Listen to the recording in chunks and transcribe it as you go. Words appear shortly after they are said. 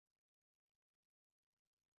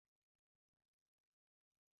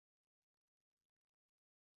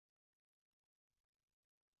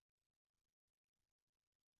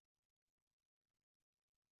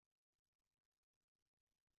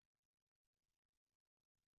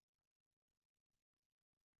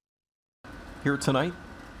here tonight,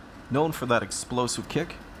 known for that explosive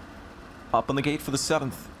kick. Up on the gate for the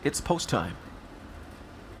 7th, it's post time.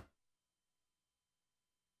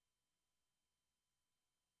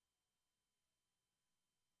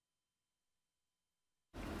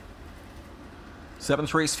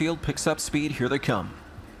 Seventh race field picks up speed. Here they come.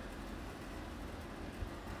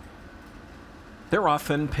 They're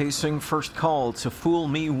often pacing first call to Fool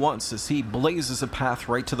Me Once as he blazes a path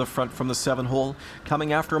right to the front from the 7 hole.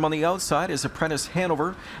 Coming after him on the outside is Apprentice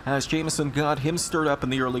Hanover. As Jameson got him stirred up in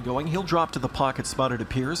the early going, he'll drop to the pocket spot, it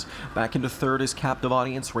appears. Back into third is Captive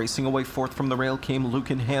Audience. Racing away fourth from the rail came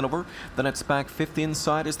Lucan Hanover. Then it's back fifth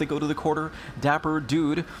inside as they go to the quarter. Dapper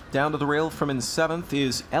Dude. Down to the rail from in 7th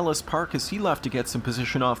is Ellis Park as he left to get some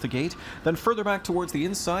position off the gate. Then further back towards the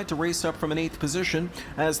inside to race up from an 8th position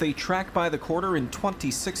as they track by the quarter. In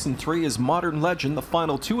 26 and 3 is Modern Legend. The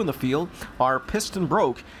final 2 in the field are Piston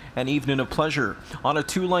Broke and Evening of Pleasure. On a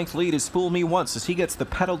 2-length lead is Fool Me Once as he gets the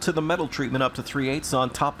pedal to the metal treatment up to 3/8 on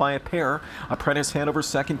top by a pair. Apprentice Hanover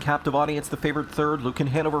second, Captive Audience the favorite third, Lucan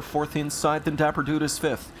Hanover fourth inside, then Dapper Dude is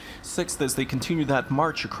fifth. Sixth as they continue that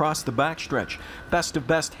march across the backstretch. Best of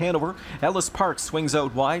Best Hanover. Ellis Park swings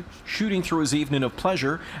out wide, shooting through his Evening of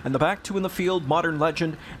Pleasure, and the back 2 in the field, Modern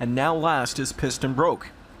Legend, and now last is Piston Broke.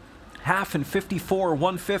 Half and 54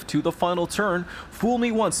 1/5 to the final turn. Fool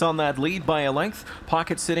Me Once on that lead by a length.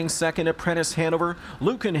 Pocket sitting second, Apprentice Hanover.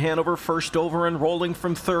 Lucan Hanover first over and rolling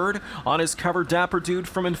from third. On his cover, Dapper Dude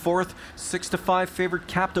from in fourth. 6-5 favorite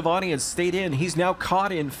Captive Audience stayed in. He's now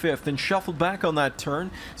caught in fifth and shuffled back on that turn.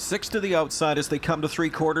 6 to the outside as they come to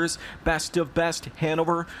 3/4. Best of Best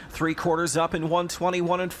Hanover. 3/4 up in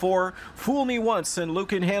 1:21 and 4. Fool Me Once and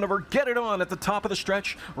Lucan Hanover get it on at the top of the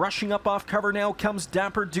stretch. Rushing up off cover now comes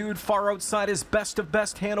Dapper Dude. Far outside is Best of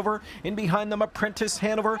Best Hanover. In behind them, Apprentice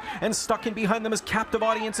Hanover. And stuck in behind them is Captive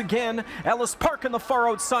Audience again. Ellis Park on the far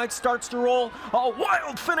outside starts to roll. A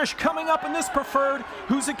wild finish coming up in this preferred.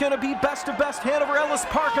 Who's it going to be? Best of Best Hanover. Ellis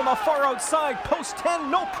Park on the far outside. Post 10,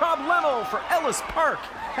 no problemo for Ellis Park.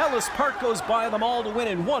 Ellis Park goes by them all to win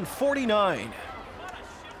in 1:49.